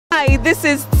Hi, this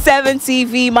is 7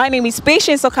 TV. My name is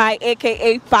Patience Okai,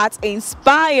 aka Pat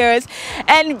Inspires,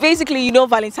 and basically, you know,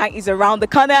 Valentine is around the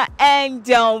corner, and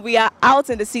we are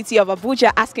out in the city of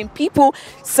Abuja asking people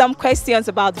some questions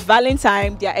about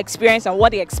Valentine, their experience, and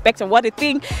what they expect and what they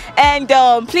think. And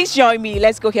please join me.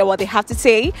 Let's go hear what they have to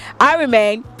say. I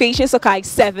remain Patience Okai,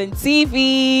 7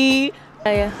 TV.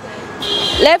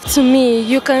 Left to me,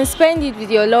 you can spend it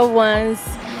with your loved ones.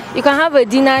 You can have a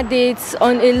dinner date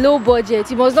on a low budget.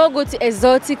 You must not go to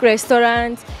exotic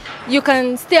restaurants. You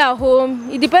can stay at home.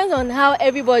 It depends on how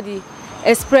everybody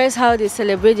express how they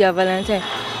celebrate their Valentine.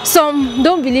 Some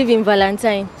don't believe in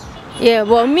Valentine. Yeah,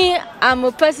 but me, I'm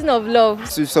a person of love.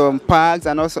 To some parks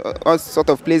and also all sort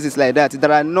of places like that,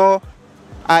 there are no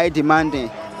high demanding.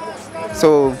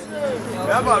 So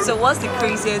what's the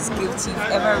craziest gift you've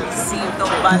ever received on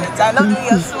Valentine? Look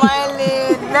at you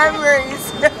smiling, memories.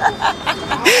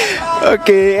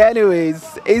 Okay,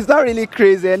 anyways, it's not really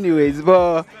crazy anyways,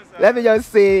 but let me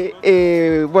just say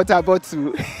a water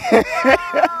bottle.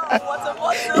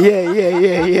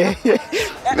 Yeah.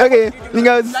 Okay,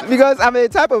 because I'm a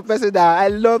type of person that I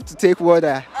love to take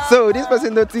water. So this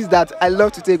person noticed that I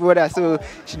love to take water, so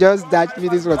she just dashed me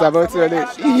this water bottle.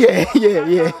 Yeah.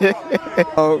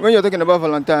 When you're talking about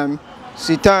Valentine, it's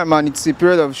a time and it's a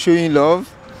period of showing love.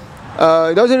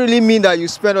 It doesn't really mean that you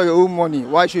spend all your own money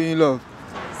while showing love.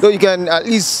 So you can at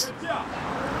least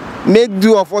make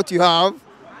do of what you have.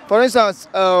 For instance,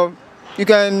 you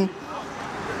can,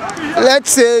 let's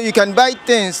say you can buy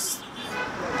things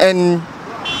and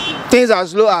things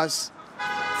as low as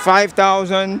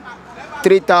 5,000,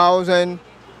 3,000,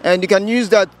 and you can use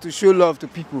that to show love to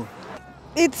people.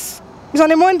 It's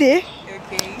on a Monday,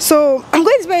 Okay. so I'm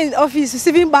going to spend in the office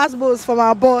receiving basketballs from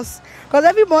our boss, because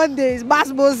every Monday is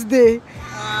basketballs day.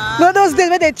 Not those days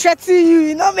where they threaten you,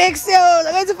 you know, make sales,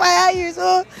 I'm going to fire you.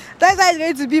 So that's how it's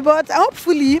going to be. But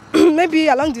hopefully, maybe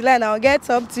along the line, I'll get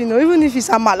something, you know, even if it's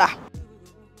a mala.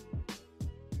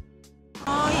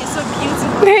 Oh, you're so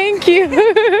beautiful. Thank you.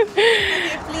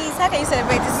 Okay, please, how can you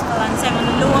celebrate this Valentine on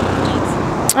a lower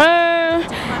budget?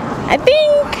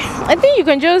 I think you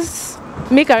can just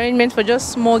make arrangements for just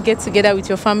small get together with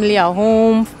your family at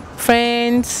home,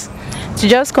 friends, to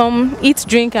just come eat,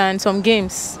 drink, and some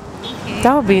games. Okay.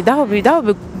 That would be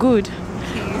good.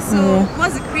 Okay, so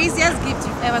what's the craziest gift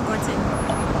you've ever gotten?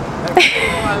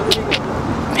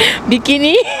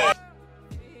 Bikini.